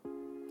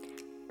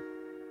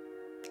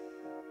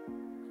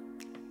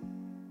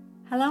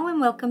Hello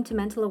and welcome to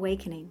Mental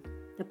Awakening,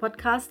 the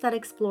podcast that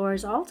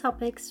explores all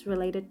topics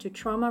related to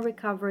trauma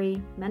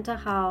recovery, mental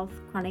health,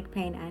 chronic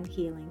pain, and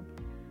healing.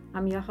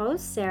 I'm your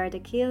host, Sarah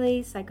Dakili,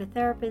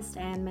 psychotherapist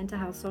and mental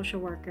health social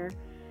worker.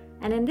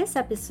 And in this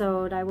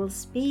episode, I will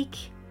speak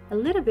a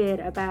little bit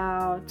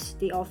about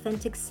the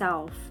authentic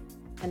self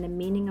and the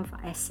meaning of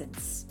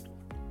essence.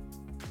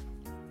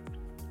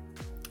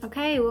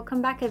 Okay,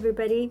 welcome back,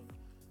 everybody.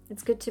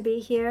 It's good to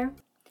be here.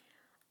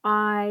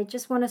 I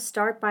just want to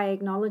start by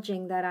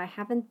acknowledging that I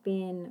haven't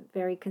been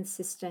very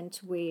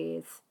consistent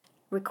with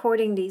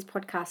recording these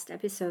podcast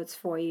episodes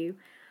for you.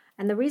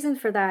 And the reason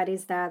for that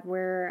is that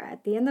we're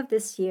at the end of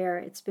this year.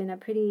 It's been a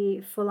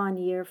pretty full-on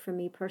year for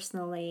me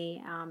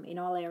personally, in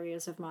all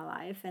areas of my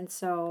life. And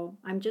so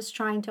I'm just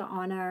trying to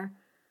honor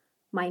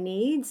my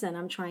needs, and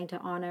I'm trying to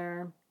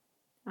honor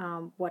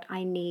what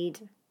I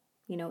need,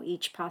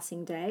 each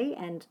passing day,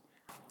 and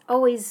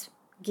always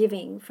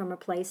giving from a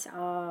place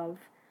of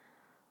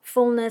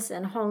fullness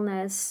and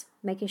wholeness,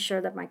 making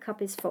sure that my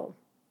cup is full.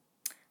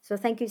 So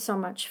thank you so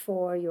much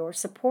for your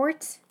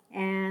support,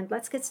 and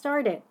let's get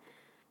started.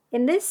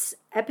 In this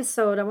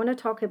episode, I want to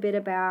talk a bit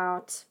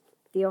about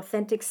the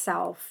authentic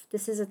self.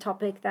 This is a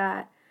topic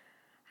that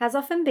has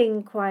often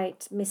been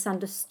quite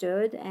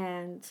misunderstood,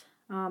 and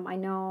I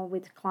know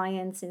with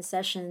clients in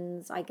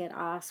sessions, I get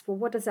asked, well,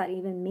 what does that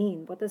even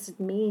mean? What does it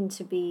mean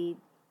to be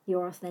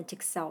your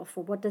authentic self?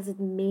 Or what does it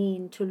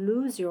mean to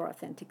lose your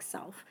authentic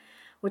self?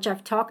 Which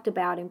I've talked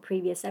about in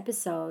previous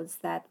episodes,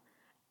 that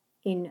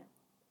in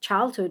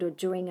childhood or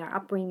during our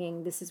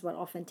upbringing, this is what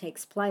often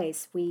takes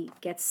place. We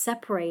get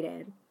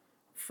separated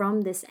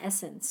from this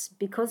essence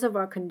because of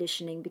our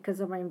conditioning,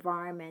 because of our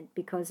environment,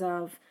 because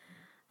of,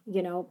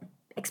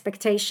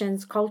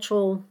 expectations,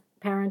 cultural,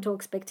 parental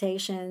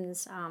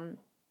expectations,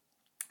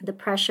 the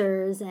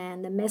pressures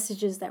and the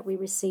messages that we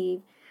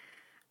receive.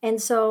 And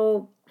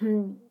so,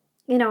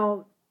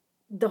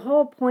 the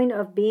whole point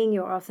of being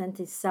your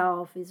authentic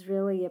self is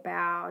really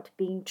about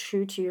being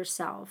true to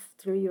yourself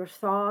through your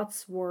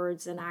thoughts,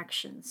 words, and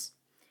actions.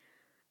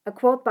 A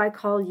quote by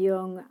Carl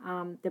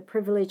Jung, the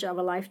privilege of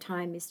a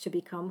lifetime is to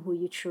become who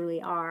you truly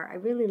are. I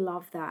really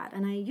love that.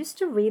 And I used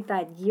to read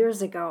that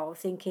years ago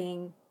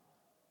thinking,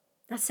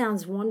 that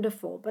sounds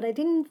wonderful, but I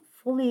didn't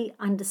fully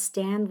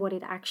understand what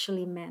it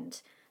actually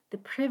meant. The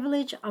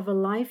privilege of a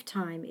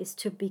lifetime is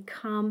to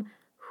become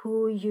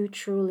who you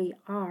truly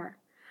are.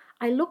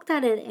 I looked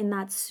at it in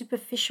that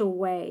superficial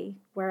way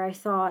where I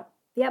thought,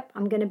 yep,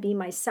 I'm going to be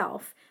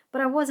myself,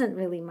 but I wasn't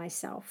really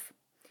myself.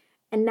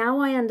 And now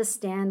I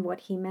understand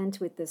what he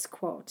meant with this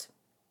quote.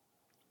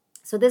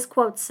 So this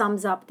quote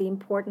sums up the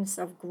importance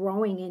of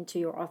growing into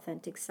your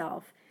authentic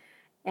self,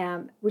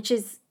 which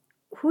is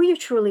who you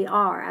truly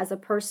are as a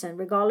person,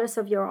 regardless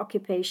of your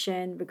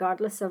occupation,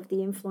 regardless of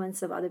the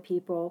influence of other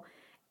people.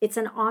 It's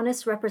an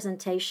honest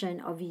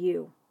representation of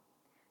you.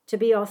 To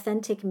be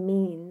authentic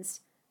means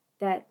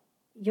that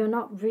you're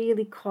not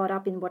really caught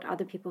up in what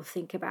other people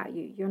think about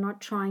you. You're not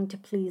trying to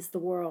please the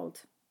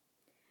world.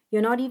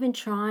 You're not even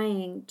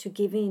trying to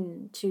give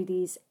in to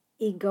these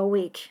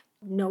egoic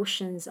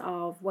notions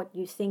of what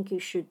you think you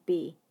should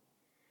be.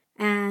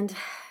 And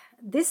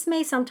this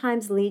may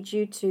sometimes lead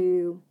you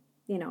to,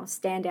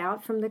 stand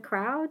out from the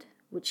crowd,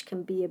 which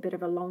can be a bit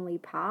of a lonely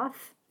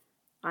path.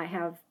 I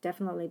have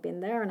definitely been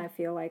there, and I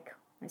feel like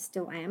I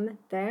still am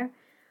there.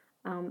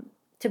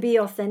 To be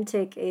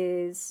authentic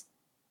is,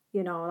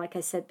 like I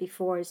said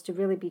before, is to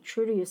really be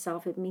true to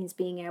yourself. It means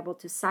being able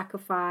to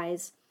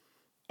sacrifice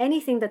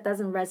anything that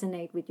doesn't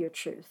resonate with your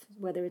truth,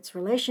 whether it's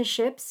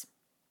relationships,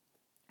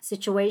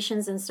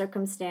 situations and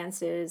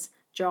circumstances,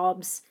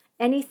 jobs,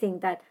 anything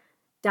that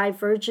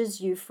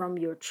diverges you from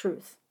your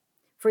truth.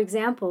 For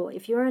example,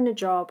 if you're in a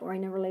job or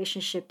in a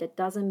relationship that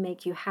doesn't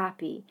make you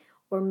happy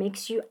or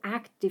makes you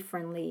act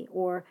differently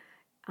or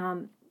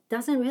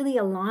doesn't really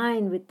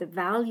align with the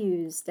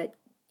values that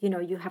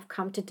you have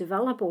come to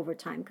develop over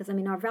time, because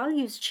our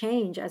values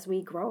change as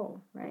we grow,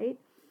 right?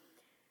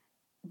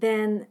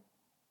 Then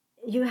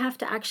you have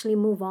to actually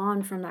move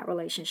on from that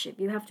relationship.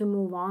 You have to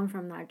move on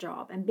from that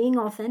job. And being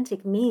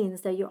authentic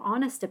means that you're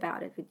honest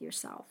about it with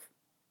yourself.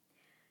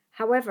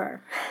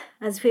 However,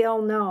 as we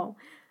all know,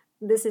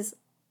 this is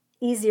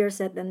easier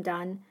said than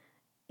done.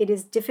 It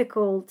is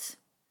difficult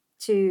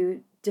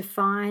to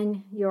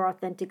define your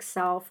authentic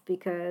self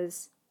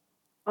because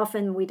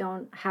often we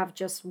don't have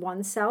just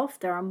one self.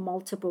 There are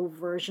multiple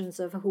versions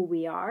of who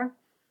we are.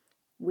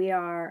 We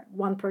are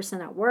one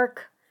person at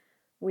work.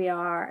 We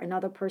are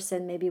another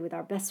person maybe with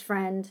our best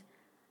friend.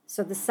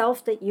 So the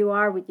self that you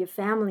are with your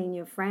family and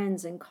your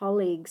friends and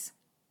colleagues,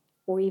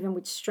 or even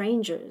with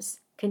strangers,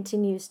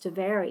 continues to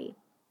vary.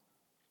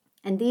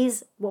 And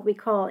these, what we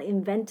call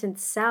invented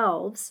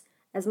selves,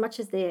 as much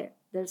as they're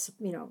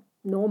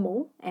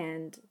normal,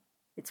 and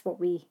it's what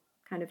we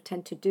kind of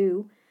tend to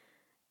do,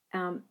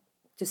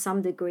 to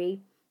some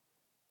degree,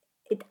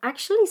 it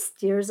actually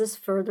steers us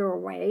further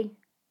away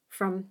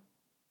from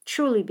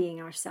truly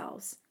being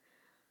ourselves.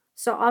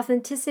 So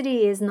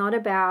authenticity is not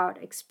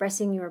about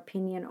expressing your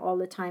opinion all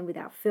the time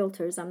without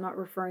filters. I'm not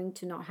referring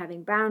to not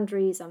having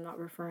boundaries. I'm not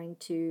referring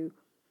to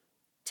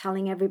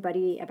telling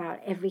everybody about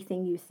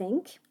everything you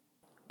think,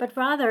 but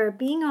rather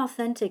being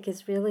authentic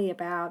is really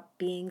about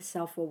being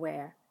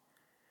self-aware,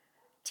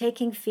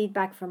 taking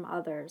feedback from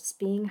others,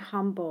 being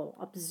humble,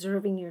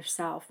 observing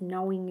yourself,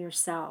 knowing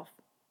yourself.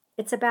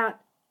 It's about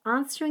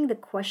answering the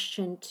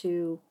question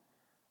to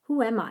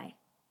who am I?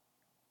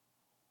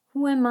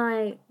 Who am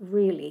I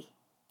really?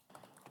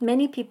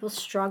 Many people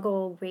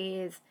struggle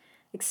with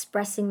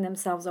expressing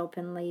themselves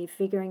openly,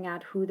 figuring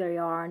out who they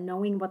are,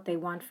 knowing what they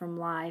want from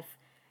life.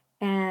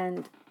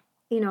 And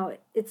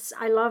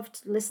I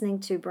loved listening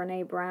to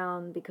Brené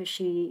Brown because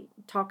she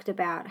talked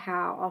about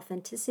how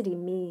authenticity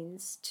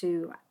means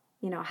to,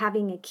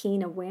 having a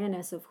keen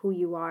awareness of who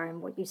you are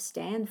and what you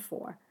stand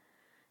for,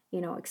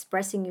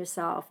 expressing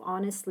yourself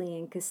honestly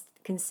and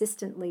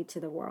consistently to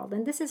the world.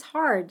 And this is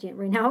hard,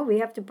 we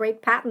have to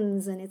break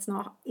patterns, and it's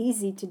not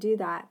easy to do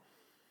that.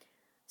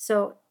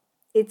 So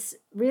it's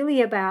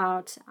really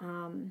about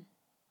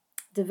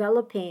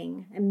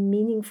developing a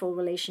meaningful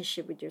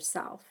relationship with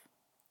yourself,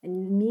 a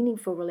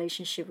meaningful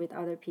relationship with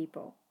other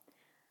people,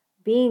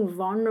 being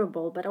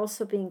vulnerable, but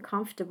also being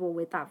comfortable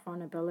with that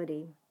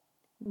vulnerability,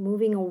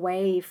 moving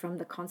away from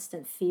the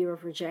constant fear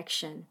of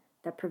rejection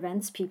that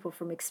prevents people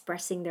from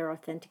expressing their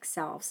authentic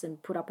selves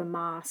and put up a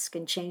mask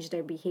and change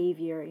their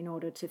behavior in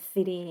order to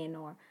fit in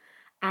or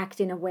act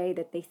in a way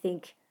that they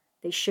think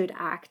they should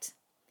act.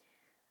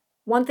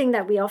 One thing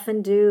that we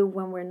often do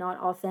when we're not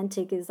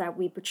authentic is that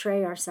we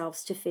betray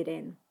ourselves to fit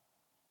in.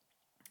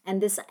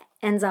 And this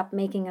ends up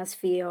making us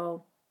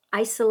feel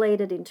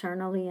isolated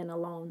internally and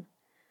alone,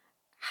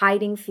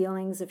 hiding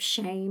feelings of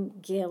shame,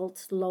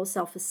 guilt, low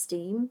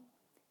self-esteem.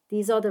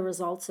 These are the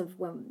results of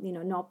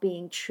not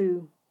being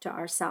true to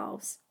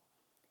ourselves.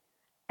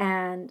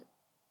 And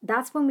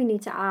that's when we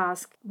need to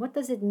ask, what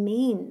does it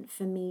mean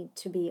for me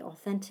to be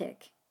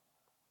authentic?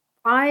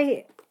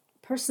 I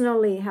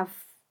personally have,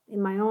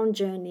 in my own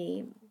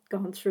journey,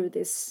 gone through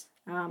this,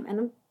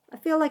 and I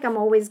feel like I'm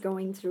always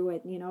going through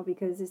it,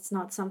 because it's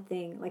not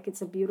something like,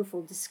 it's a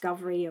beautiful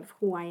discovery of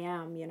who I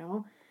am.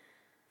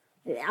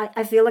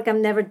 I feel like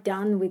I'm never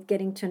done with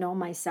getting to know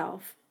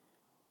myself.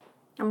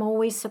 I'm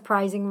always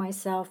surprising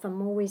myself.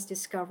 I'm always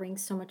discovering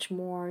so much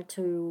more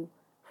to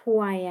who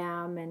I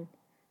am,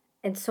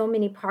 and so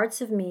many parts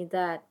of me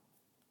that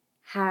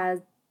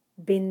had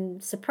been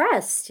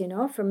suppressed,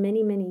 for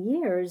many, many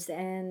years.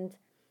 And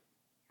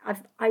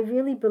I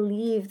really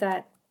believe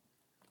that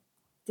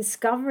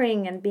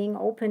discovering and being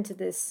open to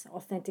this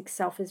authentic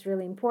self is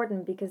really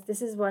important, because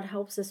this is what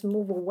helps us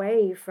move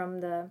away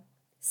from the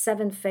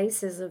 7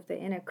 faces of the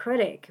inner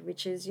critic,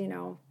 which is,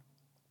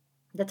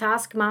 the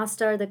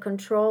taskmaster, the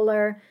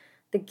controller,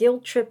 the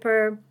guilt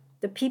tripper,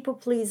 the people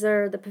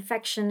pleaser, the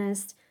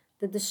perfectionist,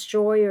 the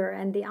destroyer,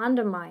 and the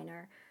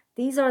underminer.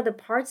 These are the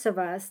parts of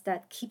us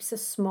that keeps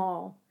us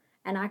small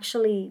and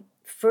actually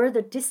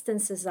further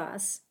distances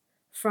us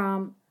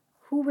from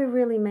who we're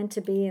really meant to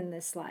be in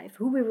this life,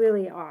 who we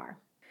really are.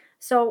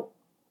 So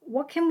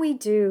what can we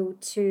do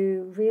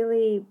to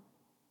really,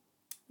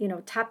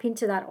 tap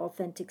into that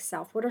authentic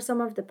self? What are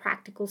some of the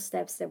practical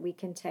steps that we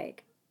can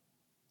take?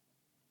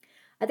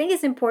 I think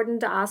it's important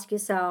to ask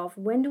yourself,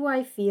 when do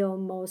I feel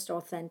most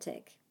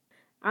authentic?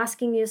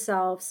 Asking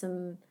yourself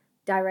some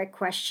direct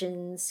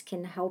questions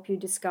can help you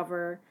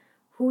discover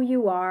who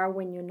you are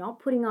when you're not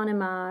putting on a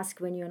mask,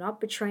 when you're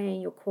not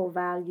betraying your core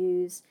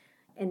values,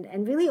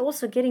 and really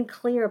also getting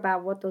clear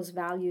about what those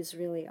values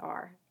really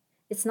are.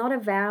 It's not a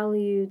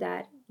value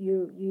that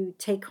you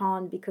take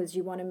on because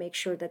you want to make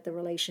sure that the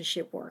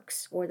relationship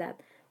works, or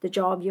that the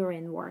job you're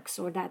in works,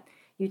 or that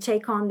you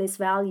take on this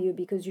value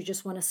because you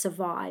just want to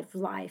survive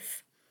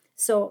life.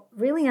 So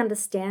really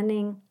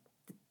understanding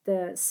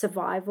the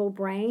survival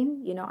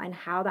brain, and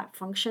how that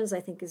functions,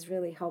 I think is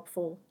really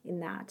helpful in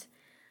that.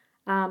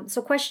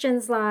 So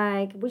questions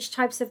like, which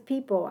types of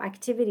people,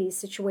 activities,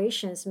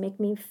 situations make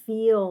me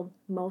feel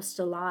most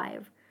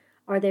alive?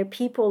 Are there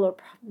people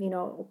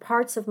or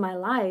parts of my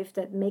life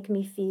that make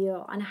me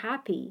feel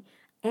unhappy,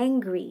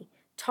 angry,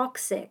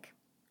 toxic?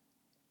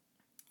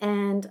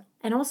 And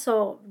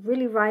also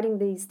really writing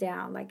these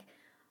down, like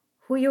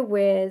who you're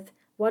with,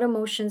 what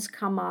emotions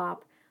come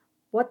up,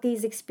 what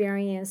these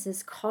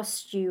experiences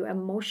cost you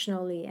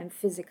emotionally and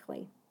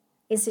physically.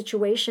 In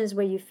situations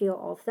where you feel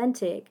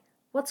authentic,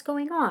 what's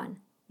going on?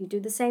 You do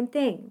the same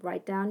thing.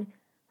 Write down,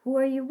 who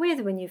are you with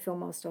when you feel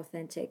most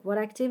authentic? What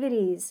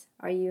activities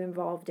are you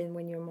involved in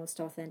when you're most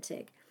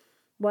authentic?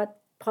 What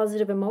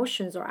positive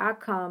emotions or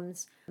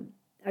outcomes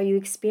are you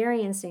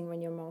experiencing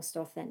when you're most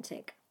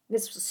authentic?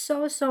 It's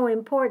so, so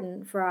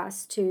important for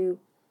us to,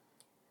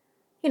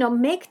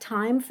 make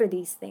time for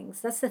these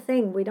things. That's the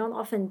thing. We don't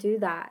often do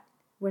that.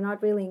 We're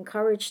not really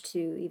encouraged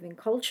to, even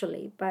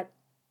culturally, but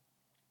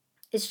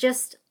it's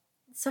just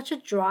such a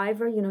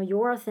driver.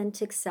 Your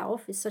authentic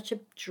self is such a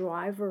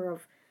driver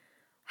of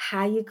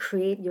how you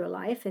create your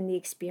life and the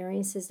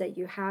experiences that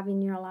you have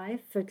in your life.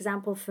 For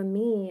example, for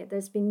me,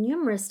 there's been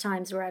numerous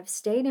times where I've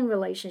stayed in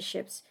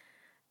relationships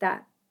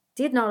that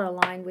did not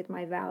align with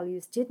my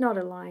values, did not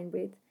align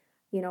with,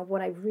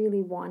 what I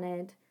really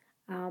wanted,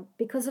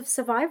 because of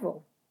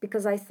survival.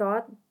 Because I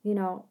thought,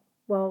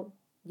 well,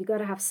 You got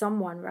to have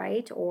someone,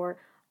 right? Or,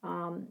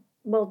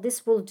 well,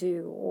 this will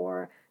do,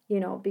 or,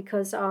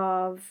 because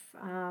of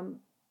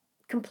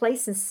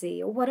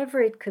complacency or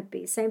whatever it could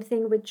be. Same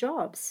thing with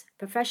jobs,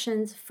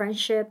 professions,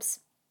 friendships.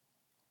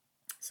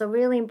 So,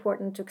 really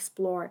important to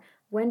explore,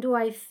 when do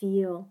I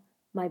feel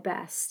my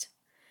best?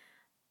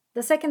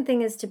 The second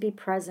thing is to be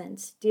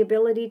present. The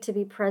ability to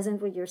be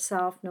present with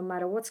yourself, no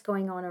matter what's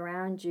going on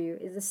around you,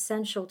 is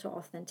essential to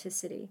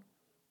authenticity.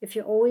 If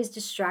you're always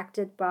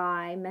distracted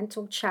by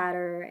mental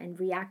chatter and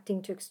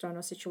reacting to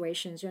external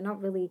situations, you're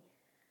not really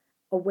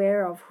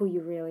aware of who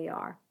you really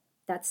are.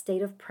 That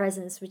state of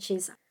presence, which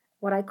is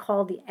what I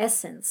call the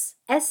essence.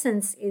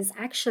 Essence is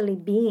actually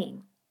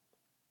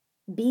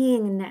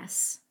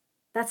beingness.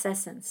 That's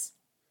essence.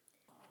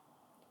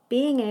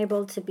 Being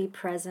able to be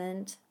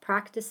present,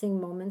 practicing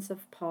moments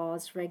of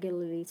pause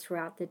regularly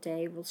throughout the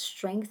day will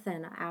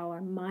strengthen our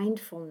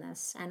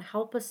mindfulness and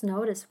help us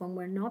notice when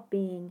we're not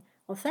being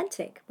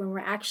authentic, when we're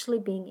actually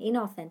being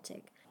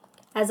inauthentic.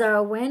 As our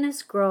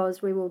awareness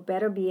grows, we will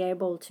better be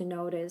able to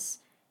notice,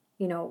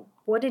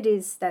 what it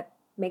is that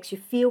makes you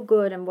feel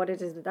good and what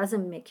it is that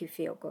doesn't make you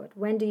feel good.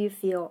 When do you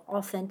feel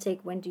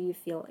authentic? When do you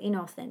feel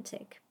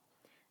inauthentic?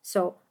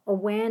 So,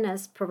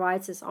 awareness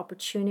provides us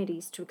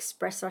opportunities to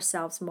express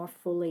ourselves more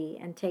fully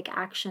and take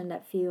action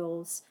that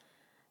feels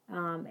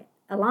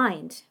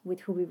aligned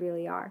with who we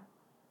really are.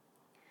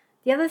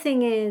 The other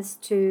thing is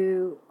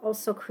to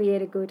also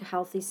create a good,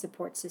 healthy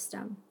support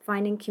system.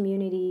 Finding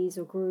communities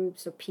or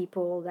groups or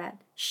people that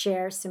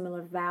share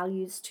similar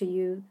values to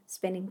you,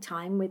 spending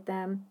time with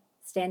them,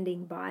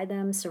 standing by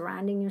them,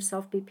 surrounding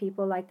yourself with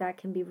people like that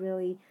can be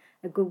really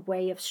a good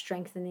way of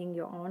strengthening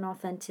your own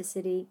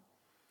authenticity.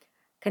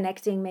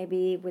 Connecting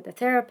maybe with a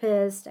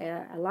therapist,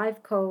 a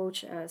life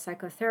coach, a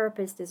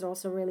psychotherapist is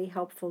also really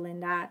helpful in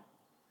that.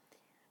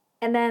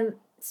 And then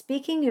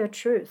speaking your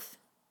truth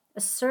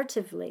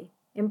assertively,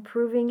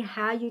 improving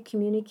how you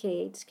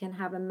communicate can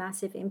have a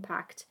massive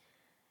impact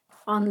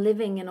on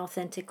living an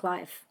authentic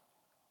life.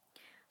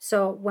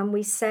 So when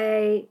we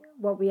say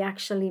what we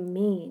actually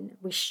mean,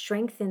 we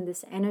strengthen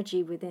this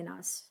energy within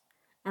us.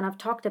 And I've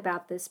talked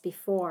about this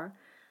before.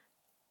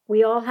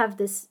 We all have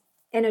this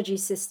energy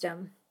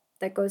system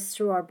that goes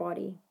through our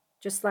body.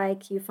 Just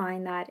like you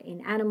find that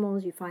in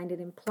animals, you find it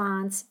in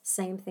plants,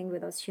 same thing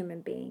with us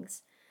human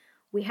beings.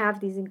 We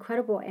have these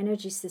incredible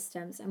energy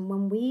systems, and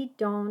when we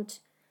don't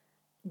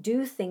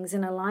do things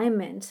in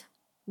alignment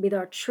with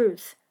our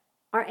truth,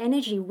 our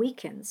energy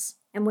weakens.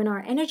 And when our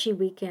energy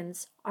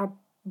weakens, our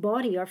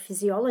body, our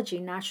physiology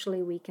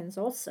naturally weakens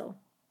also.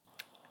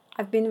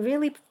 I've been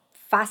really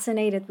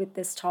fascinated with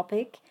this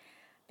topic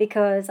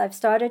because I've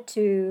started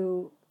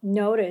to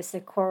notice a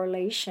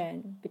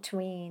correlation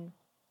between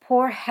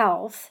poor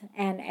health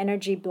and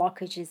energy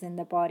blockages in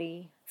the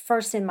body,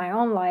 first in my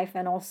own life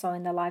and also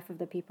in the life of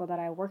the people that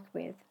I work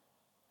with.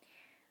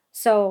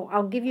 So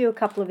I'll give you a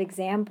couple of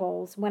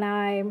examples. When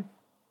I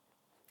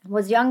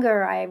was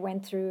younger, I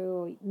went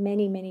through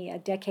a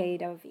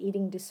decade of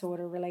eating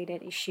disorder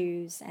related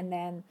issues, and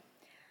then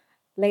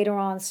later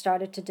on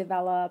started to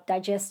develop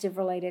digestive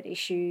related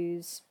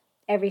issues,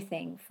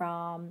 everything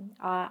from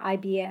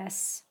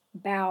IBS,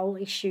 bowel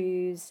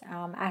issues,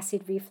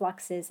 acid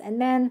refluxes. And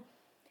then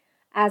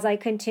as I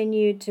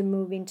continued to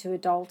move into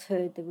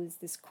adulthood, there was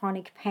this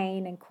chronic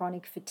pain and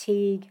chronic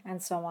fatigue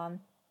and so on.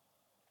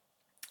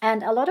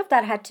 And a lot of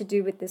that had to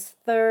do with this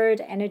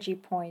third energy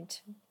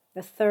point,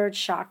 the third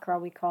chakra,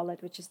 we call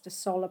it, which is the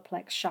solar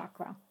plex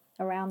chakra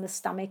around the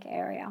stomach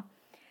area.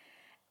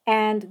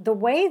 And the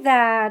way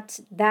that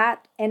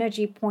that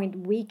energy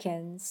point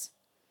weakens,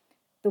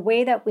 the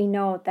way that we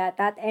know that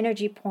that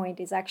energy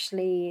point is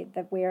actually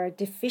that we're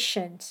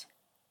deficient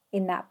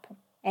in that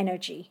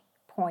energy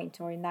point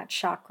or in that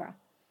chakra,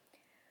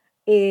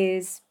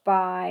 is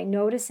by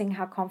noticing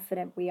how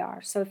confident we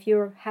are. So if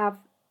you have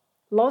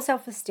low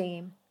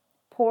self-esteem,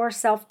 poor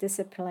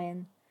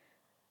self-discipline,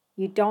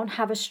 you don't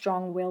have a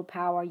strong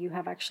willpower, you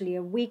have actually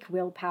a weak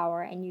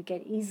willpower, and you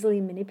get easily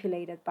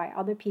manipulated by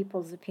other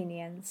people's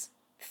opinions,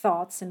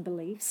 thoughts, and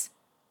beliefs,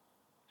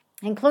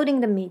 including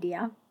the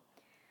media.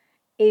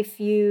 If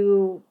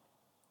you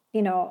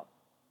are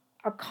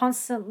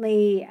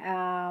constantly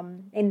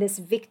in this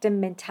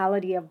victim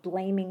mentality of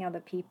blaming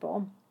other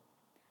people,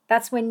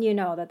 that's when you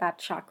know that that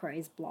chakra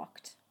is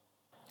blocked.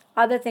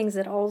 Other things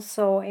that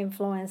also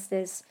influence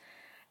this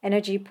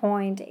energy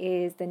point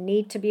is the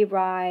need to be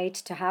right,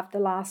 to have the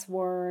last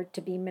word, to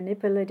be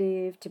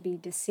manipulative, to be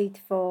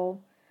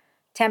deceitful,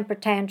 temper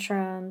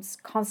tantrums,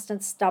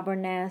 constant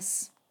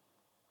stubbornness,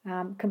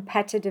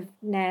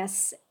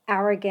 competitiveness,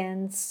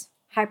 arrogance,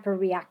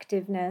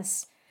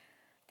 hyperreactiveness.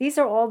 These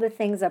are all the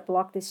things that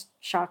block this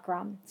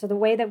chakra. So the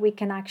way that we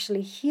can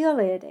actually heal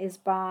it is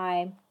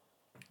by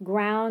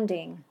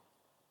grounding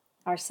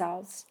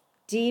ourselves,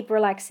 deep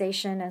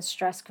relaxation and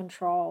stress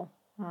control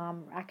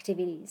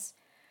activities.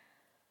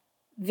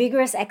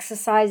 Vigorous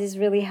exercise is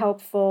really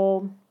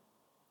helpful.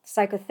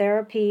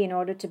 Psychotherapy in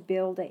order to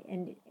build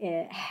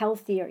a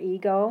healthier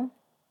ego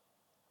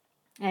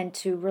and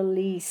to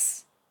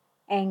release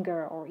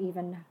anger or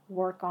even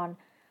work on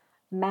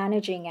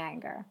managing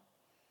anger.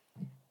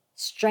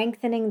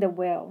 strengthening the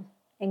will,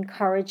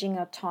 encouraging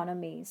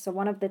autonomy. So,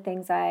 one of the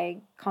things I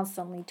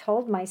constantly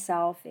told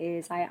myself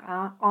is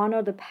I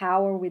honor the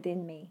power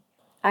within me.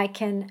 I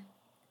can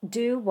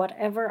do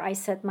whatever I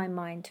set my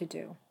mind to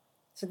do.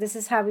 So, this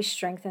is how we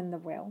strengthen the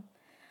will.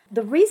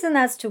 The reason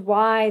as to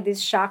why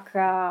this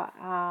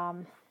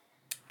chakra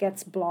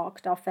gets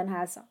blocked often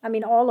has, I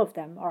mean, all of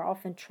them are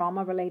often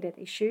trauma related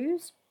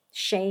issues,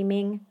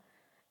 shaming,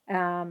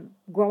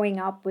 growing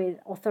up with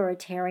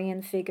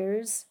authoritarian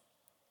figures,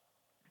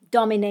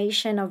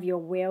 domination of your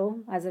will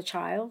as a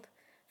child,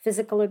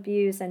 physical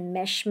abuse,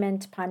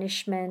 enmeshment,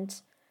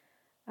 punishment,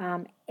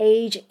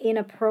 age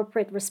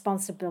inappropriate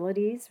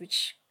responsibilities,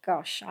 which,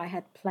 gosh, I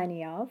had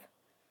plenty of,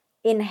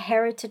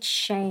 inherited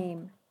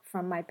shame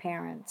from my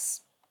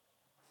parents.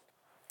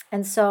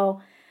 And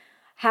so,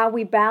 how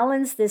we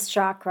balance this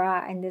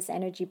chakra and this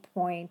energy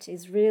point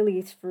is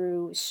really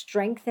through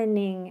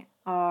strengthening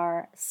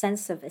our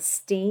sense of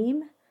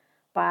esteem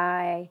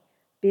by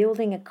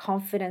building a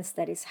confidence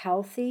that is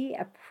healthy,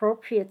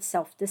 appropriate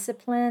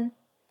self-discipline,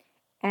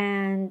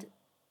 and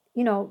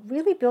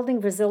really building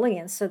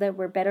resilience so that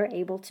we're better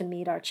able to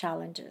meet our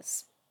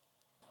challenges.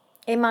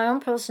 In my own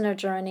personal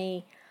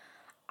journey,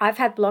 I've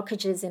had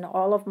blockages in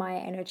all of my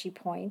energy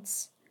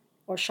points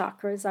or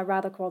chakras. I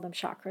rather call them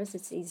chakras,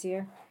 it's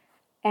easier.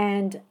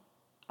 And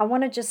I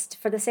want to just,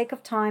 for the sake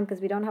of time,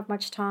 because we don't have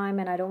much time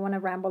and I don't want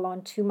to ramble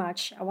on too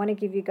much, I want to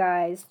give you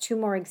guys 2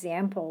 more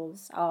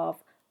examples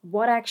of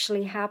what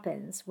actually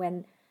happens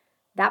when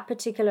that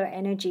particular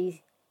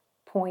energy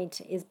point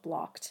is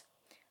blocked.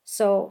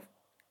 So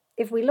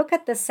if we look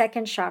at the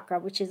second chakra,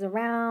 which is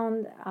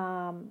around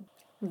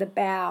the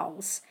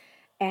bowels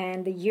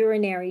and the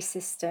urinary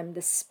system,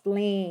 the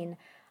spleen,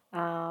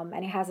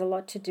 and it has a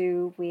lot to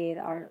do with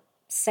our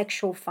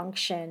sexual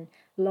function.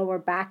 Lower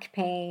back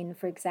pain,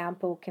 for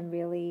example, can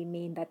really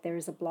mean that there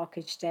is a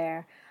blockage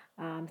there.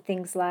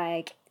 Things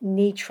like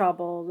knee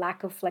trouble,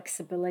 lack of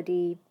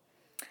flexibility.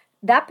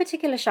 That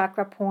particular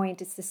chakra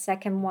point is the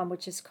second one,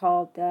 which is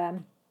called the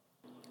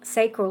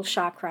sacral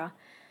chakra,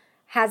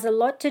 has a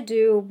lot to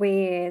do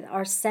with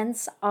our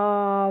sense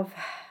of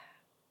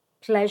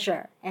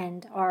pleasure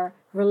and our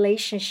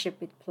relationship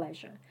with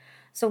pleasure.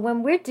 So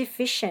when we're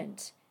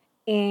deficient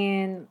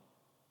in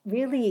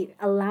really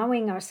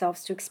allowing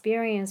ourselves to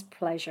experience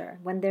pleasure,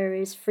 when there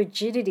is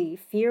frigidity,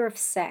 fear of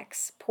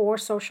sex, poor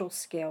social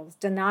skills,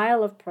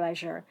 denial of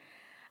pleasure,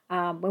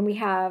 when we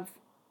have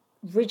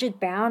rigid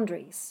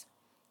boundaries,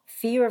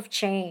 fear of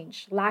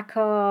change, lack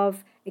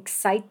of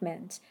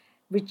excitement,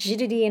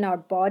 rigidity in our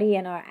body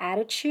and our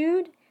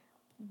attitude,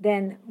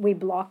 then we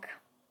block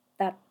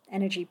that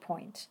energy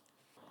point.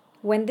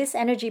 When this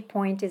energy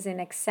point is in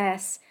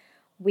excess,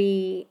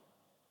 we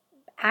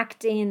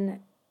act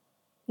in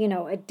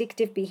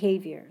addictive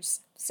behaviors,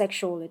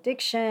 sexual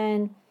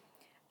addiction,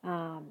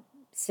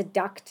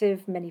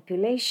 seductive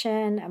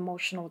manipulation,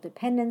 emotional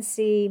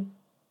dependency,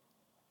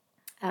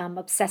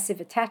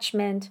 obsessive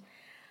attachment.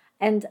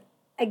 And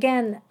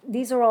again,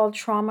 these are all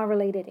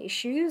trauma-related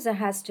issues. It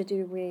has to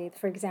do with,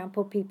 for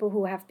example, people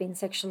who have been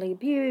sexually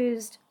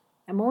abused,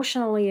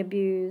 emotionally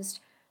abused,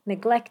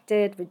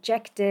 neglected,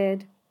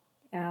 rejected,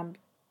 in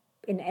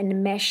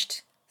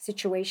enmeshed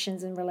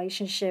situations and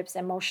relationships,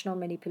 emotional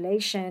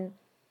manipulation,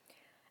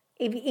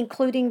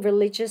 including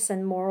religious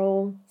and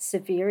moral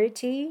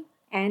severity,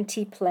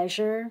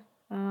 anti-pleasure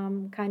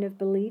kind of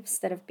beliefs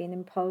that have been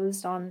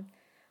imposed on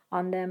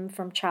them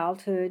from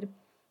childhood,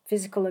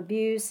 physical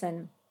abuse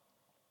and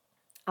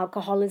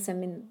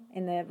alcoholism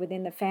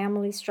within the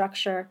family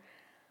structure,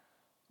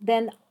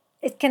 then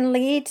it can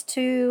lead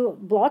to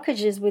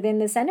blockages within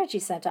this energy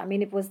center. I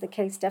mean, it was the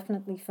case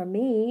definitely for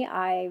me.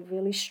 I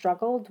really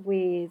struggled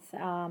with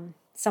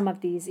some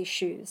of these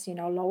issues,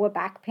 lower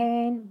back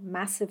pain,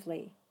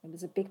 massively. It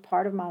was a big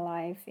part of my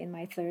life in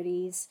my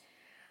 30s.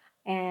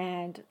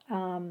 And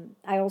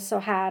I also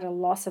had a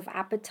loss of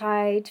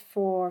appetite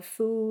for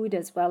food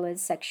as well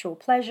as sexual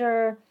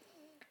pleasure.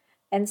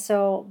 And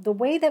so the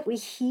way that we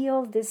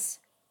heal this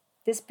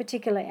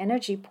particular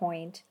energy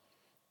point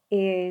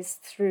is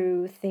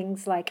through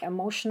things like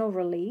emotional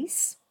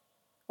release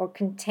or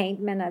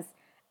containment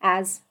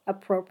as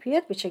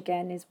appropriate, which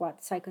again is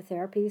what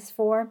psychotherapy is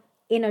for.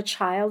 Inner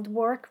child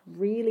work,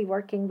 really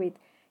working with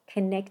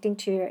connecting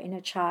to your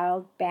inner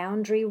child.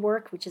 Boundary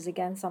work, which is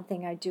again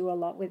something I do a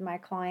lot with my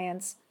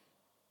clients.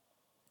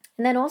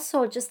 And then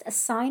also just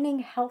assigning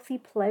healthy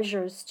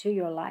pleasures to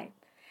your life.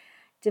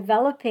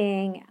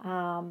 Developing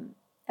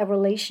a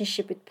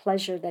relationship with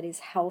pleasure that is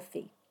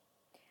healthy.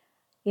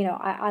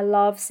 I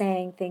love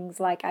saying things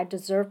like, I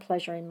deserve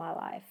pleasure in my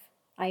life.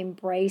 I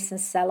embrace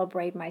and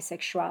celebrate my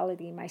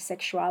sexuality. My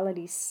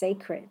sexuality is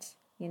sacred.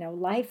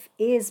 Life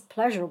is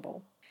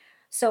pleasurable.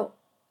 So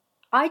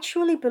I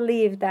truly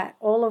believe that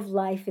all of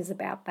life is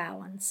about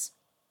balance.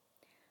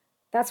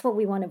 That's what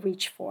we want to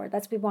reach for.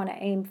 That's what we want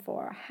to aim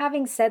for.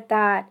 Having said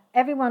that,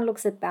 everyone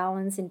looks at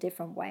balance in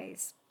different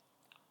ways.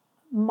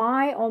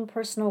 My own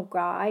personal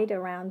guide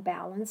around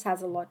balance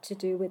has a lot to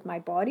do with my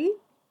body,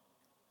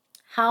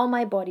 how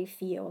my body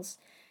feels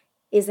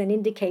is an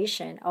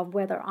indication of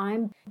whether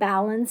I'm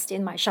balanced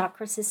in my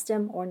chakra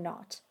system or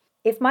not.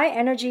 If my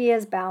energy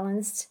is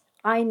balanced,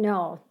 I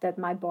know that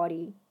my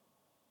body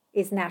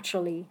is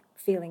naturally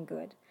feeling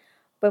good.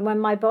 But when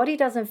my body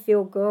doesn't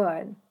feel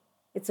good,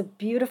 it's a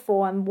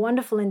beautiful and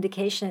wonderful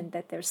indication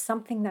that there's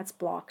something that's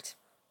blocked.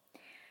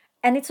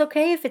 And it's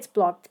okay if it's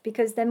blocked,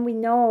 because then we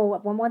know,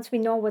 once we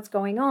know what's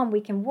going on,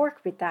 we can work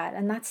with that.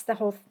 And that's the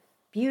whole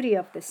beauty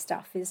of this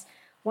stuff, is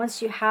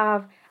once you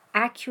have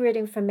accurate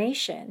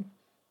information,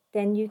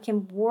 then you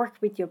can work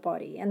with your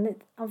body. And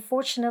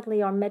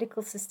unfortunately, our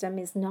medical system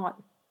is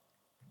not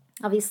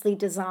obviously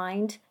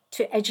designed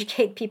to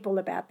educate people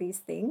about these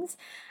things.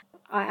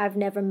 I've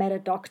never met a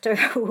doctor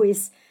who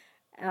is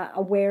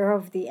aware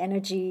of the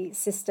energy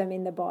system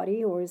in the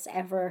body or has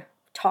ever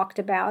talked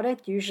about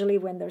it. Usually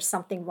when there's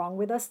something wrong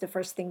with us, the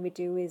first thing we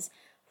do is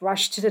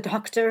rush to the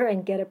doctor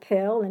and get a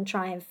pill and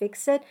try and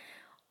fix it.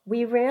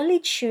 We rarely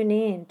tune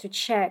in to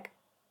check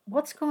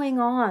what's going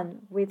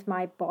on with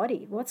my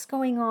body, what's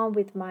going on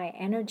with my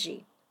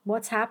energy,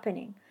 what's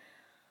happening.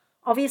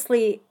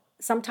 Obviously,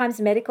 sometimes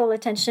medical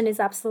attention is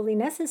absolutely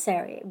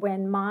necessary.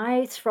 When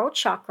my throat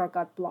chakra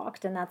got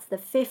blocked, and that's the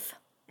fifth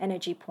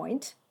energy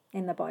point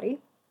in the body,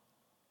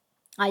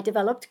 I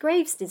developed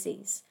Graves'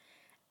 disease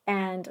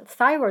and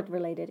thyroid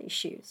related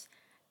issues.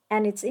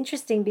 And it's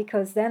interesting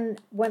because then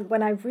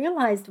when I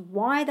realized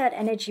why that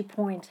energy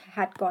point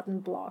had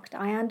gotten blocked,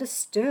 I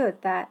understood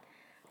that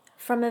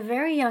from a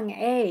very young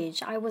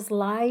age, I was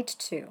lied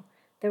to.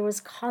 There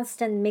was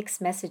constant mixed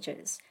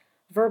messages,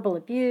 verbal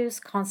abuse,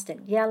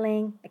 constant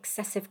yelling,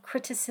 excessive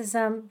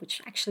criticism,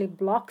 which actually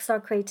blocks our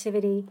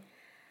creativity.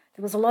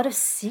 There was a lot of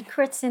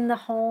secrets in the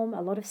home,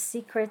 a lot of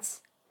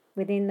secrets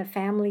within the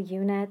family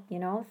unit,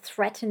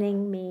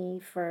 threatening me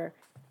for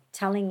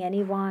telling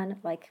anyone.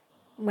 Like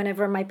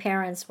whenever my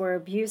parents were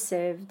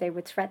abusive, they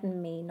would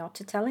threaten me not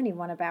to tell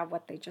anyone about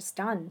what they just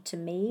done to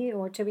me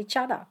or to each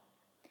other.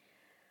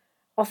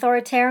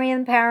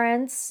 Authoritarian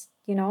parents,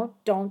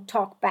 don't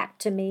talk back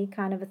to me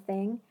kind of a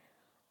thing,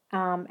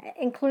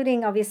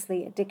 including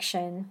obviously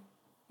addiction,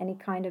 any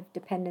kind of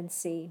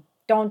dependency.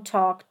 Don't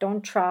talk,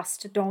 don't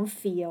trust, don't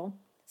feel.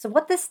 So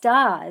what this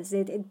does,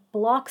 it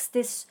blocks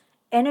this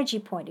energy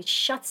point. It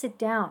shuts it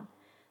down.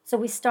 So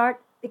we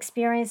start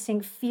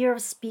experiencing fear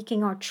of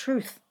speaking our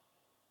truth.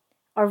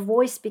 Our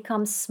voice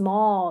becomes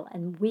small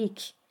and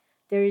weak.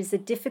 There is a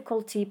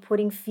difficulty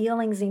putting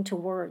feelings into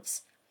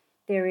words.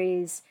 There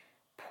is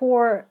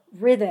poor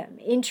rhythm,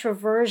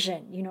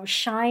 introversion,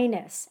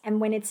 shyness. And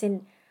when it's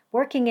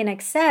working in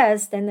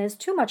excess, then there's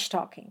too much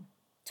talking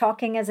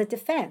as a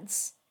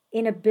defense,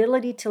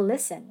 inability to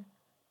listen,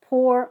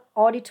 poor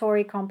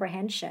auditory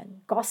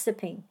comprehension,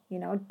 gossiping,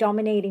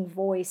 dominating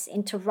voice,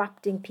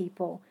 interrupting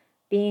people,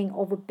 being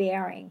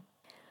overbearing.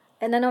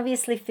 And then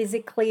obviously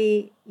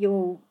physically,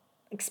 you'll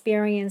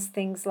experience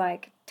things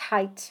like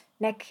tight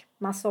neck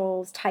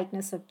muscles,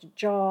 tightness of the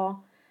jaw,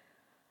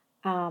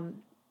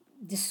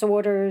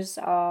 disorders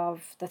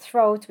of the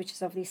throat, which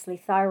is obviously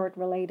thyroid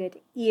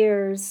related,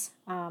 ears.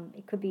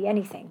 It could be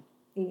anything,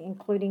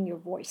 including your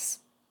voice.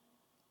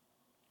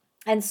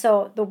 And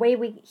so the way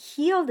we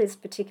heal this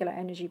particular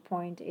energy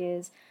point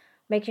is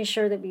making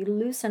sure that we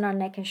loosen our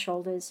neck and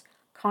shoulders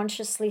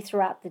consciously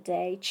throughout the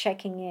day,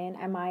 checking in.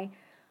 Am I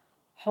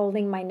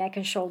holding my neck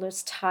and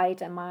shoulders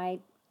tight? Am I,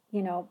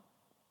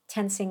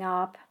 tensing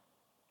up?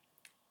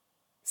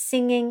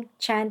 Singing,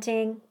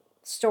 chanting,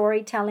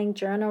 storytelling,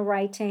 journal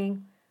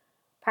writing,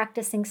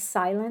 practicing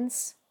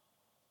silence,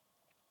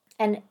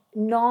 and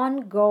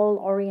non-goal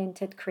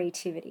oriented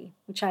creativity,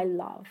 which I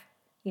love.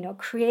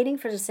 Creating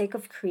for the sake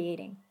of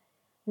creating,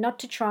 not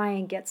to try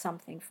and get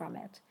something from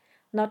it,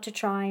 not to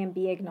try and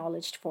be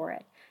acknowledged for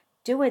it.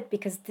 Do it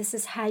because this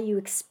is how you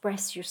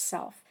express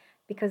yourself,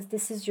 because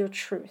this is your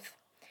truth.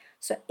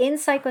 So in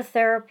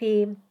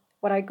psychotherapy,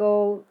 what I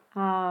go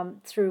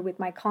through with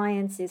my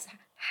clients is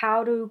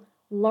how to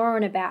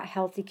learn about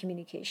healthy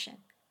communication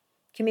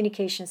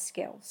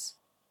skills,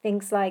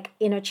 things like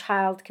inner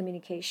child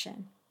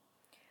communication.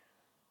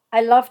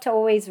 I love to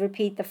always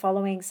repeat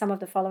some of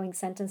the following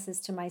sentences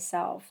to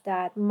myself,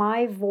 that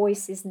my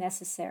voice is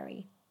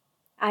necessary.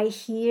 I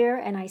hear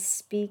and I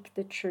speak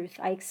the truth.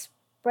 I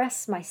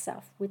express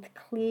myself with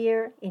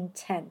clear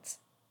intent.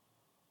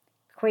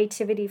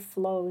 Creativity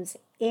flows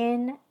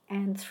in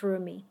and through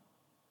me.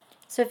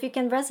 So if you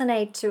can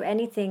resonate to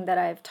anything that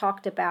I've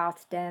talked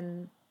about,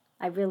 then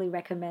I really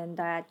recommend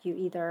that you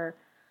either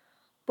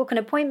book an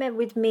appointment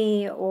with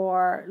me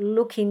or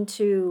look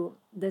into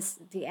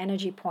the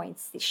energy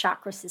points, the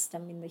chakra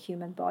system in the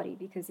human body,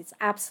 because it's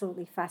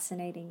absolutely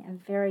fascinating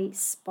and very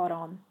spot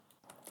on.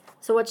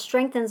 So what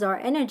strengthens our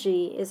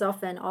energy is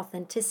often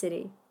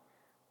authenticity,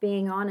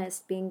 being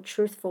honest, being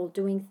truthful,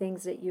 doing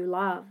things that you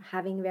love,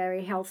 having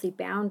very healthy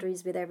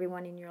boundaries with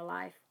everyone in your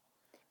life.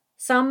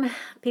 Some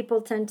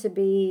people tend to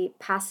be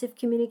passive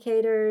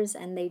communicators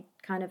and they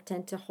kind of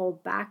tend to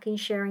hold back in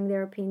sharing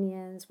their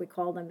opinions. We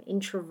call them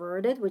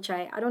introverted, which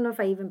I don't know if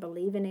I even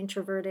believe in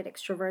introverted,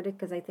 extroverted,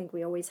 because I think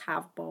we always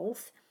have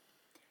both.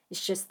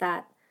 It's just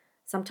that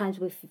Sometimes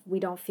we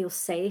don't feel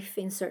safe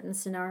in certain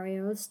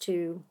scenarios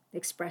to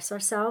express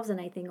ourselves. And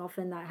I think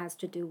often that has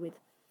to do with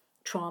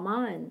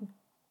trauma and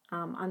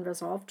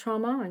unresolved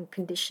trauma and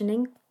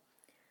conditioning.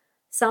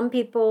 Some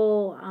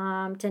people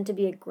tend to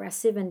be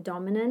aggressive and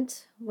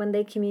dominant when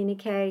they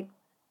communicate,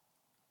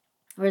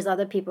 whereas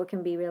other people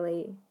can be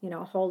really,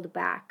 hold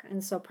back.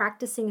 And so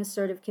practicing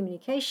assertive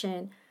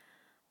communication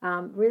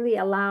really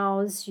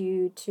allows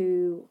you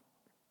to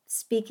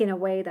speak in a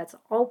way that's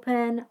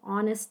open,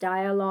 honest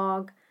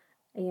dialogue,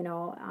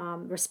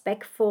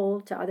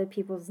 respectful to other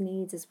people's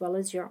needs as well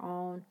as your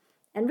own,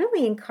 and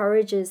really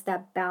encourages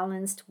that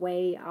balanced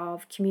way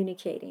of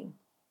communicating.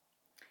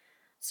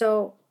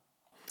 So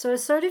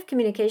assertive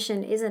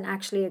communication isn't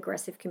actually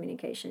aggressive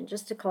communication,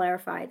 just to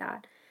clarify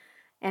that.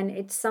 And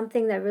it's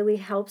something that really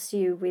helps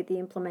you with the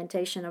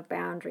implementation of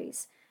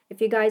boundaries.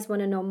 If you guys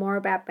want to know more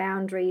about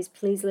boundaries,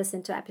 please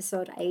listen to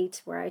episode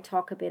 8 where I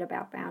talk a bit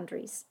about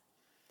boundaries.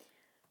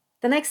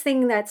 The next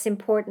thing that's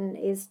important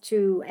is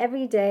to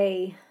every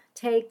day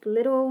take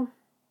little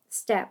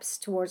steps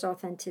towards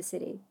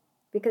authenticity,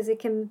 because it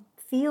can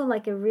feel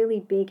like a really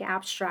big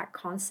abstract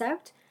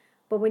concept,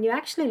 but when you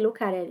actually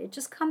look at it, it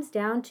just comes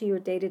down to your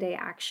day-to-day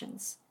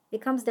actions.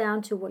 It comes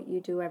down to what you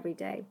do every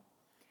day.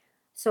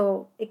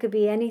 So it could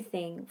be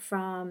anything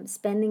from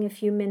spending a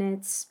few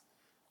minutes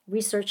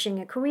researching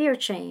a career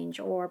change,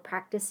 or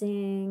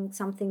practicing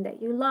something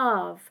that you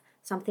love,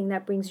 something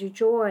that brings you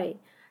joy,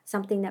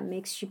 something that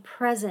makes you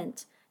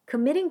present.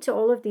 Committing to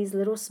all of these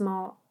little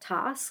small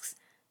tasks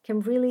can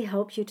really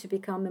help you to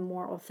become a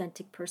more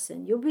authentic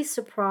person. You'll be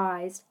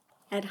surprised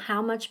at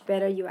how much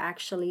better you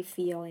actually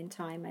feel in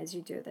time as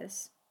you do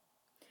this.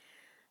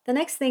 The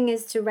next thing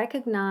is to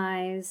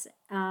recognize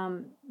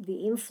the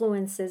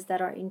influences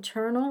that are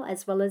internal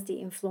as well as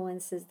the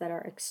influences that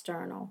are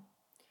external.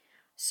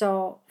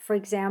 So, for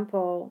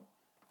example,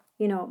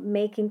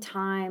 making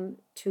time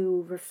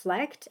to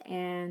reflect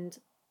and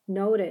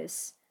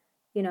notice,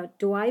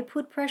 do I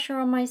put pressure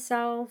on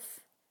myself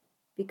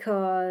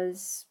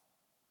because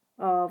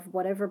of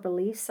whatever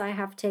beliefs I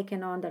have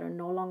taken on that are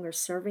no longer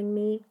serving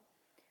me?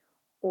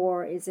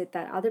 Or is it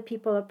that other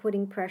people are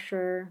putting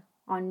pressure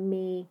on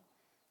me?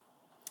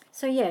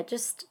 So yeah,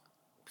 just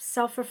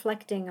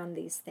self-reflecting on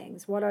these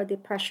things. What are the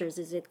pressures?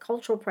 Is it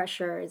cultural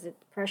pressure? Is it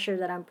pressure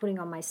that I'm putting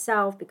on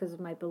myself because of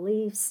my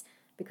beliefs,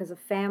 because of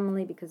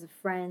family, because of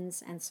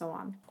friends, and so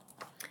on?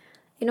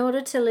 In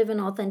order to live an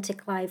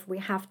authentic life, we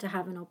have to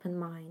have an open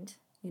mind.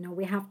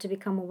 We have to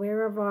become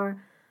aware of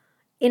our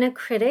inner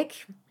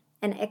critic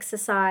and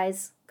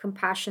exercise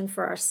compassion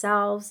for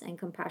ourselves and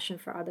compassion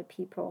for other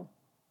people.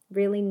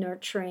 Really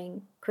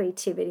nurturing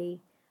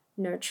creativity,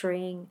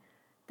 nurturing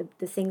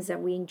the things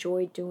that we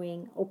enjoy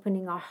doing,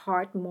 opening our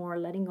heart more,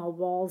 letting our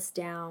walls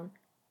down,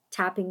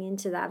 tapping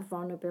into that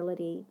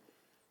vulnerability.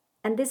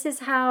 And this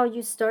is how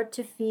you start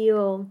to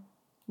feel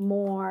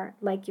more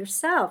like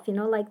yourself,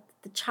 like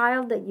the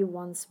child that you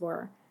once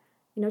were.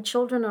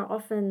 Children are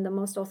often the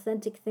most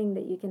authentic thing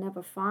that you can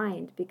ever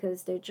find,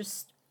 because they're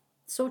just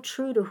so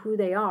true to who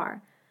they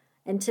are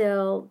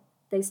until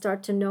they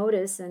start to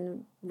notice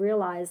and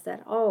realize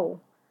that, oh,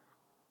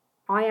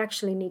 I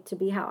actually need to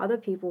be how other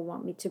people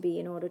want me to be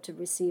in order to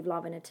receive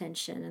love and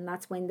attention. And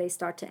that's when they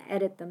start to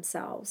edit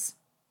themselves.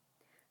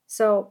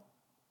 So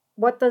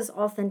what does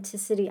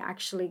authenticity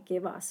actually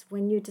give us?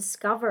 When you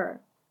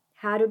discover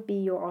how to be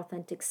your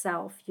authentic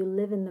self, you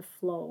live in the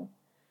flow.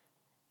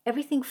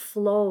 Everything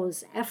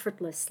flows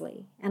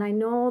effortlessly. And I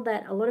know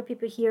that a lot of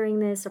people hearing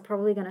this are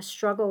probably going to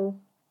struggle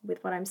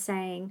with what I'm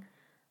saying,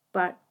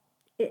 but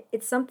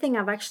it's something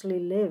I've actually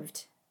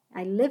lived.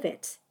 I live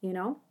it,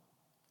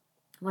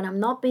 When I'm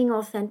not being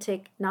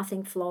authentic,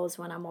 nothing flows.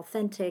 When I'm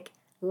authentic,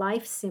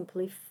 life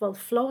simply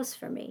flows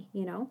for me,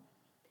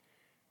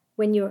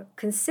 When you're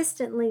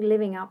consistently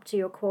living up to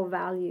your core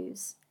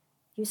values,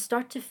 you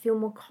start to feel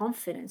more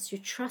confidence. You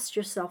trust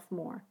yourself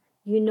more.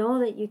 You know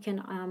that you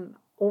can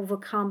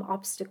overcome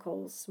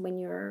obstacles when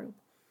you're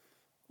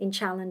in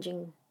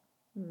challenging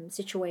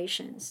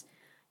situations.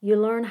 You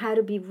learn how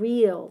to be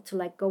real, to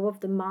let go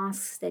of the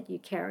masks that you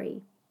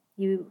carry.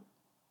 You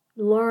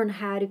learn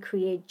how to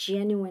create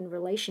genuine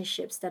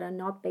relationships that are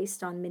not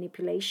based on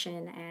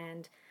manipulation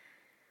and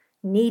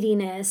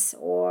neediness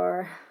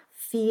or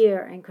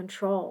fear and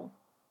control.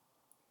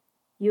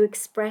 You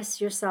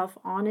express yourself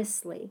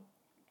honestly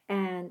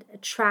and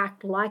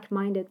attract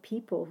like-minded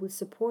people who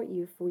support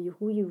you for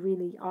who you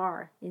really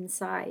are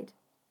inside.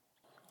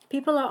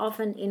 People are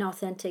often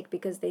inauthentic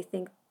because they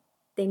think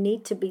they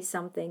need to be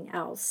something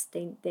else.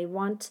 They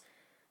want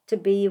to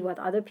be what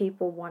other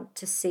people want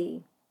to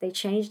see. They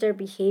change their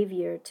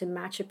behavior to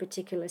match a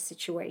particular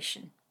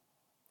situation.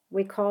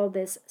 We call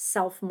this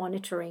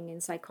self-monitoring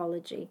in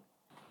psychology.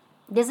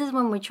 This is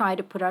when we try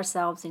to put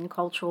ourselves in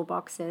cultural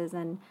boxes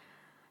and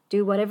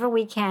do whatever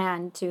we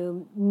can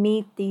to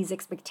meet these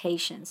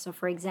expectations. So,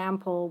 for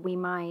example, we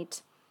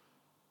might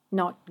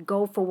not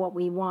go for what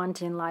we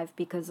want in life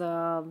because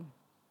of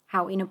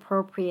how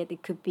inappropriate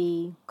it could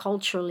be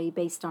culturally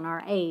based on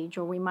our age,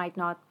 or we might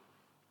not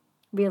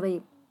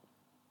really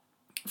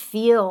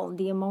feel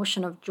the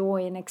emotion of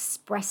joy and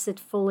express it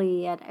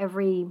fully at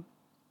every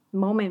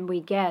moment we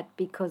get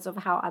because of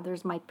how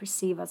others might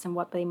perceive us and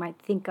what they might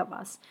think of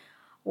us,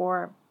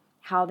 or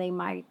how they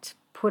might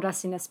put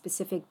us in a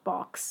specific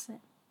box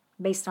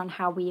based on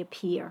how we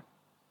appear.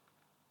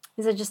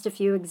 These are just a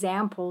few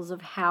examples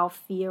of how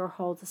fear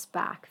holds us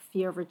back: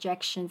 fear of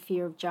rejection,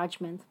 fear of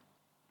judgment.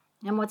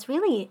 And what's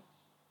really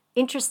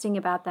interesting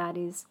about that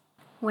is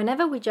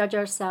whenever we judge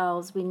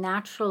ourselves, we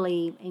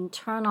naturally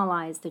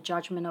internalize the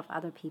judgment of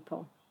other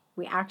people.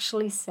 We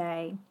actually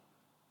say,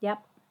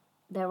 yep,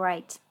 they're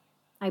right.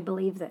 I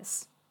believe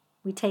this.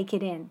 We take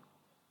it in.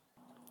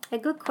 A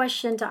good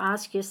question to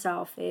ask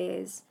yourself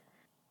is,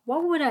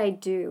 what would I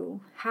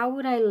do? How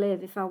would I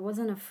live if I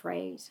wasn't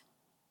afraid?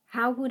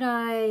 How would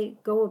I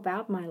go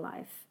about my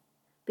life?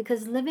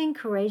 Because living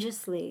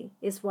courageously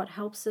is what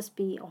helps us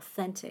be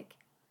authentic.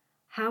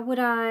 How would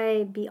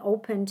I be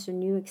open to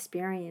new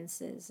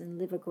experiences and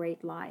live a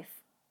great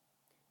life?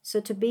 So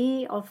to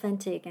be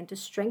authentic and to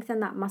strengthen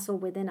that muscle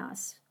within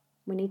us,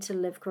 we need to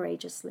live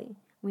courageously.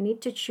 We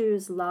need to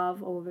choose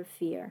love over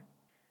fear.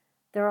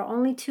 There are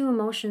only two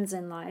emotions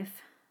in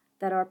life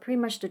that are pretty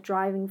much the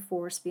driving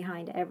force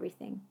behind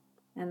everything,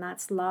 and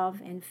that's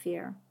love and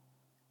fear.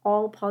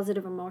 All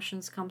positive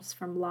emotions comes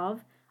from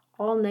love.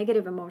 All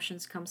negative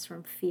emotions comes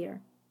from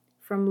fear.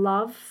 From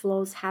love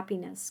flows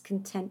happiness,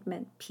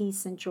 contentment,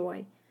 peace, and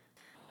joy.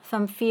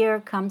 From fear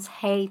comes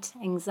hate,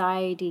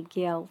 anxiety,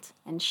 guilt,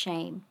 and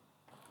shame.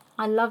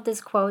 I love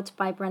this quote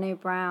by Brené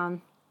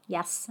Brown.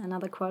 Yes,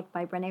 another quote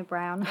by Brené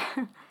Brown.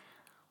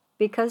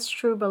 Because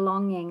true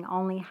belonging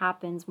only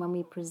happens when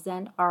we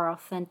present our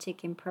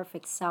authentic,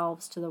 imperfect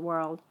selves to the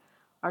world,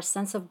 our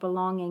sense of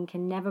belonging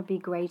can never be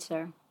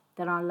greater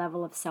than our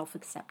level of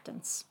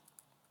self-acceptance.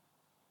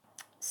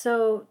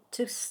 So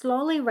to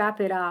slowly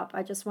wrap it up,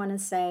 I just want to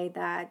say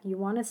that you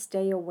want to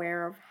stay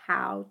aware of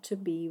how to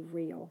be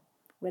real.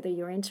 Whether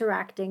you're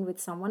interacting with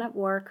someone at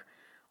work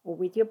or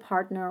with your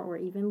partner or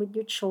even with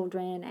your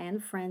children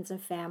and friends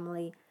and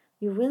family,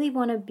 you really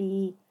want to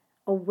be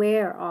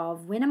aware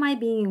of, when am I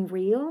being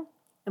real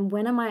and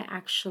when am I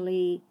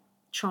actually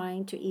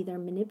trying to either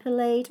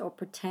manipulate or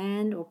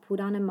pretend or put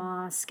on a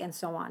mask and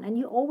so on. And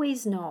you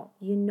always know,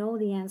 you know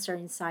the answer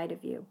inside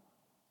of you.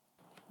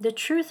 The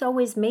truth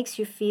always makes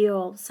you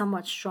feel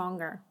somewhat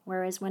stronger,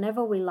 whereas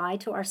whenever we lie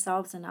to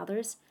ourselves and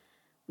others,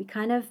 we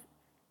kind of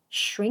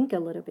shrink a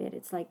little bit.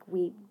 It's like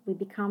we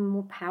become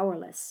more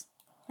powerless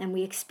and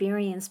we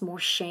experience more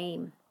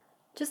shame.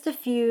 Just a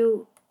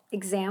few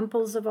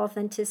examples of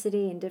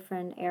authenticity in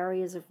different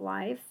areas of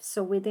life.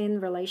 So within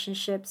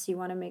relationships, you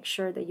want to make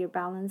sure that you're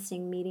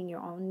balancing meeting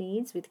your own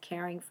needs with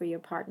caring for your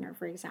partner,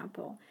 for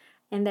example,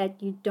 and that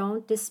you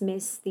don't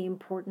dismiss the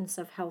importance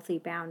of healthy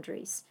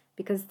boundaries,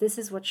 because this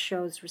is what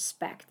shows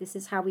respect. This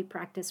is how we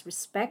practice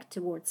respect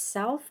towards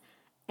self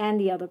and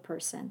the other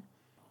person.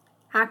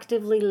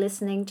 Actively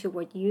listening to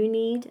what you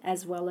need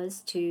as well as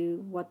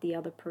to what the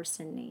other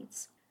person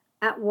needs.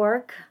 At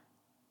work,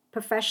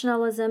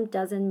 professionalism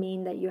doesn't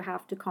mean that you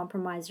have to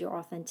compromise your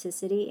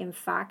authenticity. In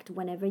fact,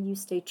 whenever you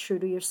stay true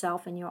to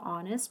yourself and you're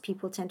honest,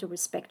 people tend to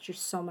respect you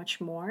so much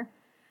more.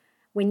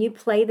 When you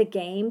play the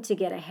game to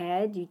get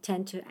ahead, you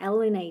tend to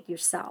alienate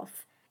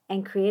yourself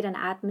and create an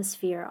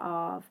atmosphere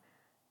of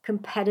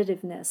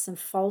competitiveness and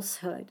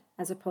falsehood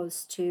as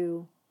opposed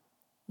to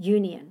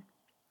union.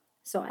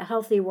 So a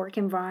healthy work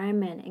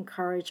environment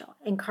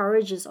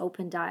encourages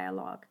open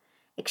dialogue,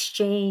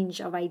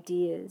 exchange of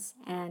ideas,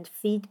 and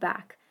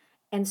feedback.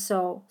 And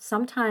so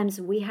sometimes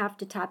we have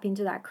to tap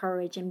into that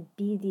courage and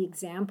be the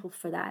example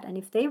for that. And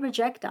if they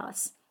reject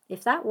us,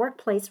 if that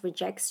workplace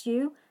rejects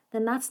you,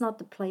 then that's not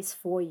the place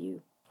for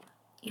you.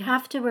 You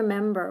have to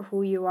remember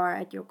who you are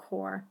at your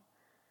core,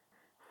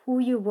 who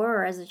you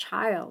were as a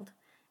child.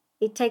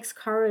 It takes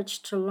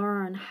courage to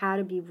learn how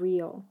to be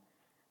real.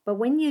 But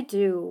when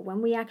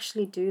we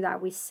actually do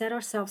that, we set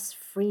ourselves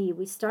free.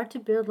 We start to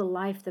build a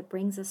life that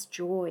brings us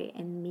joy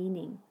and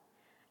meaning.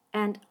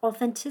 And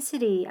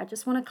authenticity, I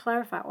just want to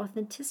clarify,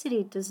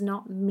 authenticity does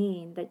not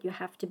mean that you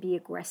have to be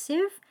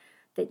aggressive,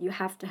 that you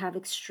have to have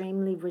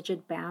extremely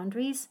rigid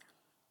boundaries.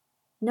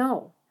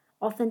 No,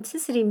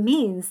 authenticity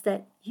means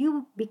that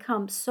you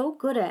become so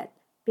good at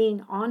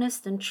being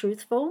honest and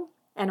truthful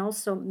and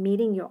also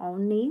meeting your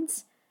own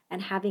needs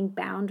and having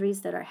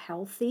boundaries that are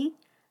healthy,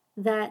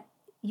 that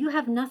you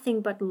have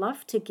nothing but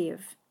love to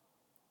give.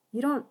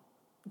 You don't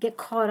get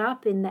caught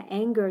up in the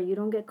anger. You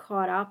don't get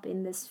caught up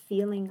in this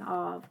feeling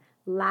of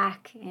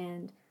lack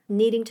and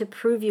needing to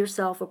prove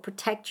yourself or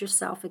protect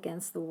yourself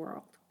against the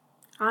world.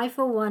 I,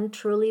 for one,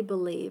 truly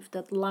believe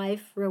that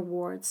life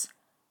rewards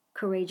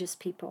courageous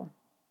people.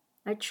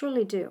 I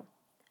truly do.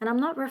 And I'm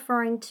not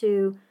referring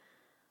to,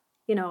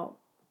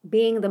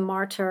 being the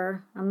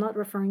martyr. I'm not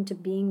referring to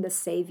being the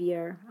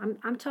savior.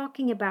 I'm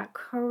talking about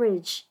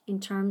courage in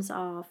terms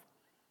of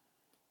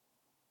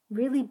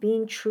really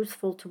being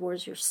truthful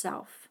towards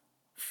yourself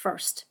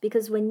first.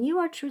 Because when you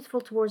are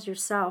truthful towards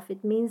yourself,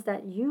 it means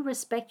that you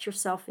respect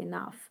yourself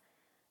enough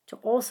to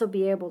also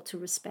be able to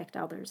respect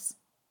others.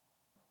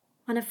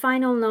 On a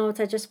final note,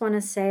 I just want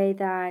to say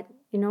that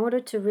in order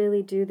to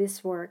really do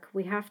this work,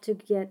 we have to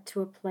get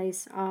to a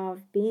place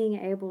of being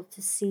able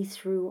to see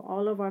through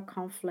all of our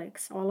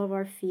conflicts, all of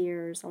our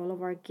fears, all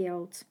of our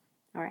guilt,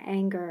 our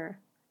anger,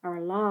 our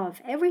love,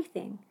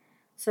 everything,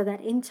 so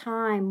that in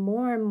time,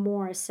 more and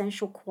more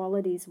essential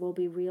qualities will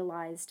be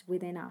realized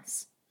within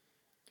us.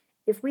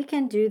 If we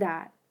can do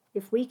that,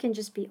 if we can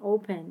just be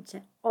open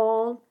to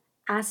all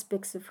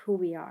aspects of who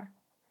we are,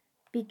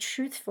 be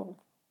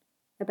truthful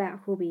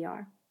about who we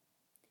are,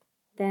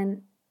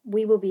 then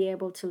we will be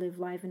able to live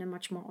life in a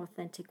much more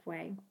authentic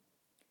way.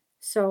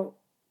 So,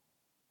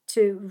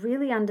 to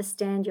really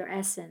understand your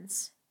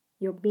essence,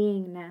 your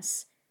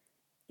beingness,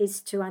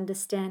 is to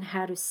understand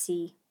how to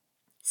see.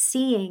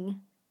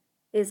 Seeing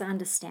is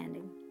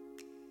understanding.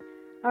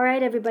 All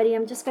right, everybody,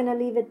 I'm just going to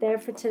leave it there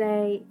for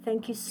today.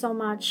 Thank you so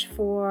much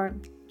for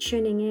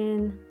tuning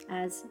in.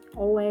 As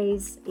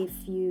always, if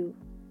you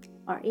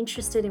are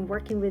interested in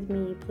working with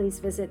me, please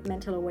visit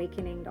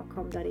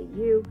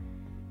mentalawakening.com.au.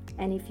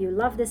 And if you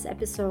love this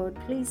episode,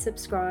 please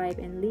subscribe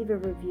and leave a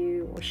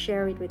review or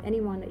share it with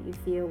anyone that you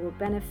feel will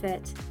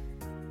benefit.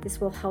 This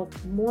will help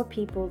more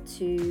people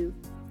to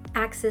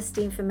access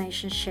the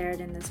information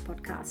shared in this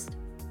podcast.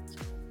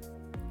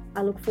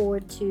 I look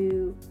forward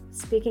to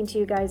speaking to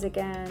you guys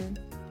again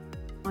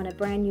on a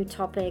brand new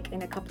topic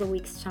in a couple of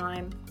weeks'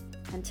 time.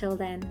 Until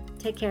then,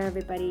 take care,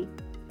 everybody.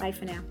 Bye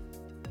for now.